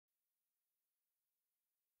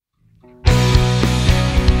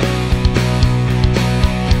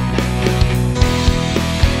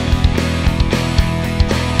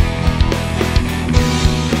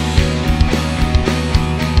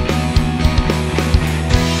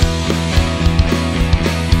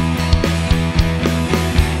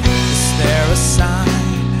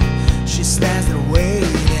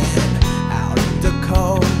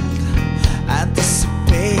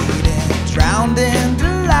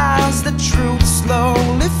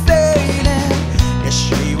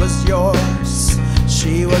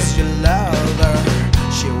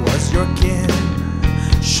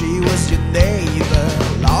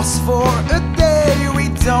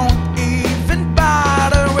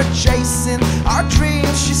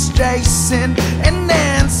chasing an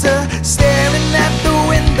answer, staring at the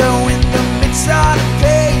window in the midst of the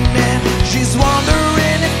pavement. She's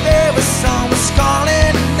wondering if there was someone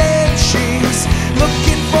calling her name. She's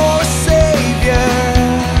looking for a savior.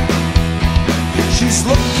 She's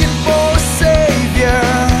looking for a savior.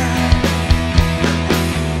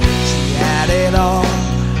 She had it all.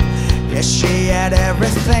 Yes, she had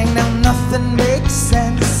everything. Now nothing makes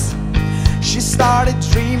sense. She started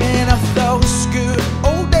dreaming of those good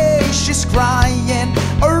old days. She's crying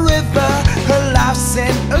a river. Her life's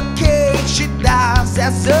in a cage. She dies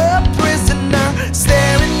as a prisoner,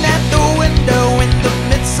 staring at the window in the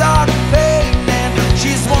midst of the pavement.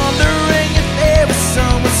 She's wondering if there was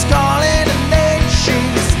someone calling her name.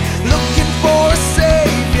 She's looking for a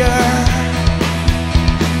savior.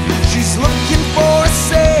 She's looking for a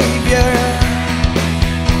savior.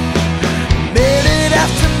 Minute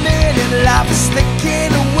after minute, life is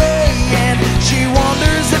slipping away, and she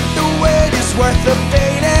wonders if the wait is worth the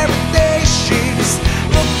pain every day. She's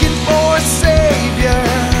looking for a savior.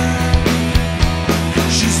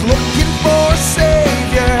 She's looking for a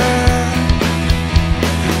savior.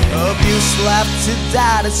 Abuse left to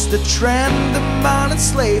die, it's the trend of modern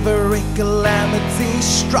slavery. Calamity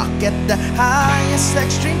struck at the highest,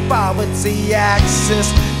 extreme poverty.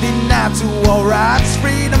 Access denied to all rights,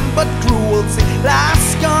 freedom but cruelty.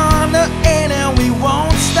 Life's gonna end and we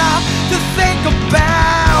won't stop to think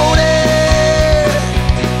about it.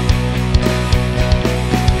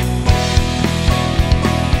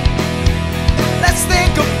 Let's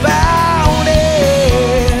think about it.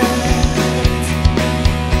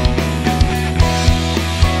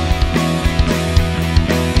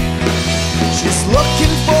 She's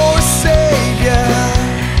looking for a savior.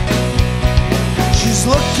 She's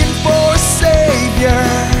looking for a savior.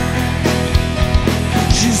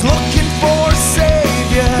 She's looking for a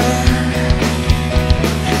savior.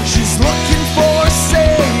 She's looking for a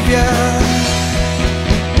savior.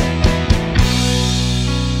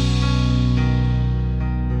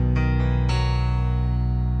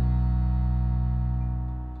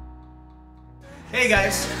 Hey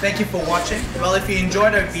guys, thank you for watching. Well, if you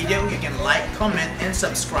enjoyed our video, you can like, comment and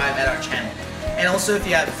subscribe at our channel. And also if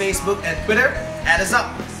you have Facebook and Twitter, add us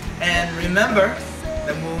up. And remember,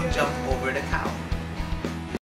 the moon jumped over the cow.